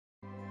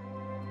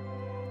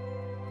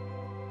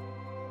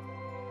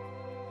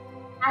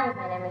Hi,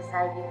 my name is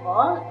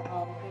Paul,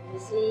 and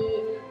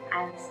previously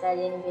I'm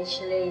studying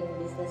Bachelor in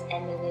Business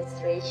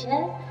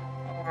Administration,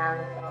 and I'm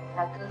from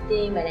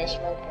Faculty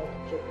Management and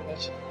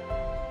Entrepreneurship.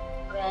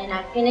 When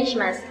I finished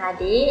my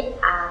study,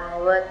 I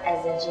worked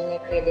as a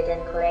junior credit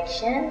and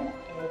collection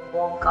in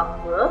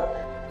Wongkok Group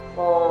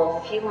for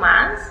a few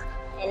months,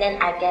 and then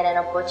I get an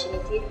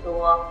opportunity to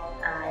work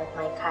at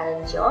my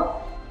current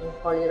job in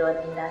Poly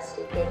Road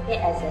Industry KK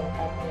as an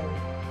admin.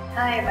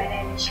 Hi, my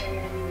name is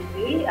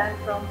Raffae. I'm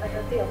from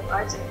Faculty of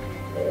Arts and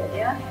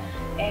Media,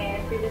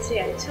 and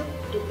previously I took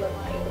diploma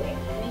in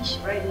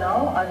English. Right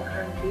now, I'm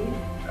currently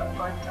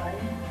part-time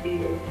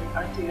in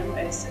Auditorium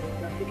as a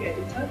graphic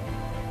editor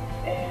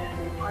and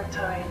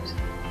part-time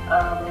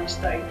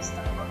barista in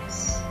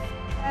Starbucks.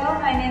 Hello,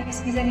 my name is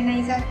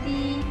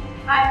Izati.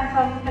 I am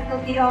from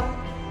Faculty of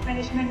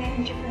Management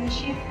and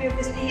Entrepreneurship.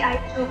 Previously, I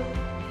took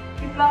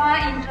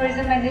diploma in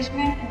tourism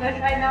management, but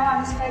right now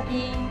I'm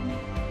studying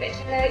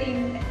Bachelor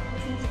in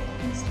Business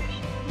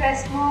Administration.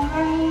 Best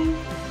moment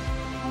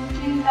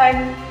mungkin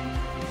time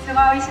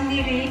Sabah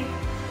sendiri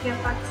dia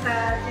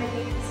paksa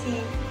jadi MC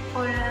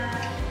for a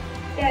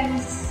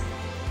dance,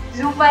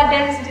 Zumba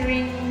dance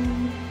during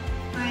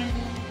my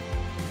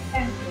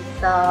time.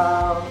 So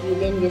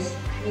within this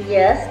 3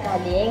 years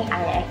studying,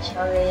 I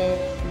actually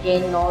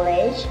gain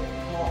knowledge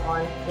more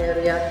on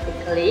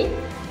periodically,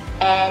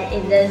 and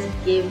it does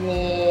give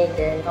me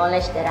the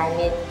knowledge that I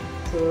need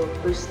to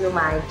pursue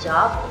my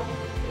job.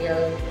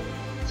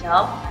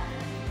 Job,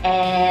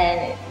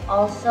 and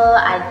also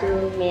I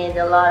do meet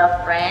a lot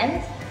of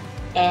friends,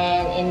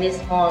 and in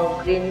this small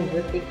green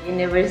boutique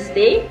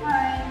university.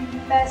 My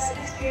best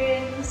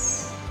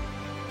experience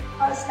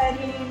while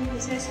studying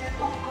business,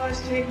 of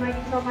course, during my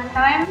diploma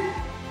time.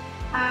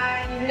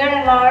 I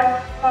learned a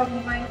lot from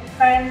my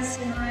friends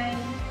and my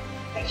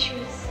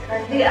lectures.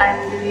 Currently, I'm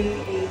doing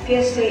a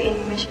PhD in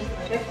animation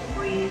project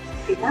with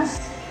fitness,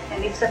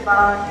 and it's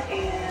about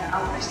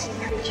our sea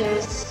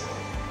creatures.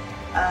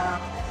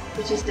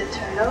 Which is the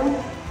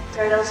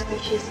turtle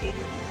species in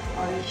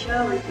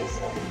Malaysia, which is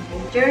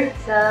endangered.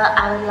 So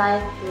I would like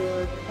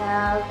to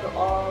tell to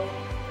all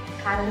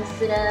current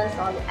students,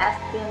 all the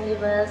aspiring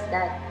leavers,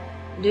 that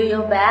do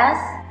your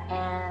best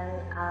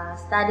and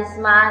study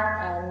smart,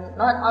 and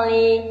not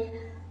only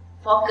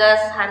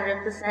focus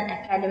 100%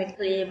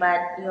 academically,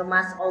 but you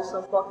must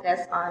also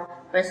focus on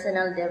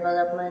personal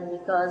development,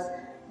 because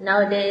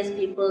nowadays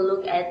people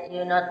look at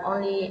you not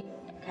only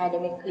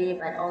academically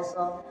but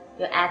also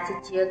your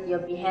attitude, your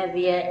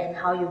behavior, and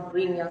how you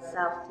bring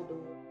yourself to the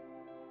world.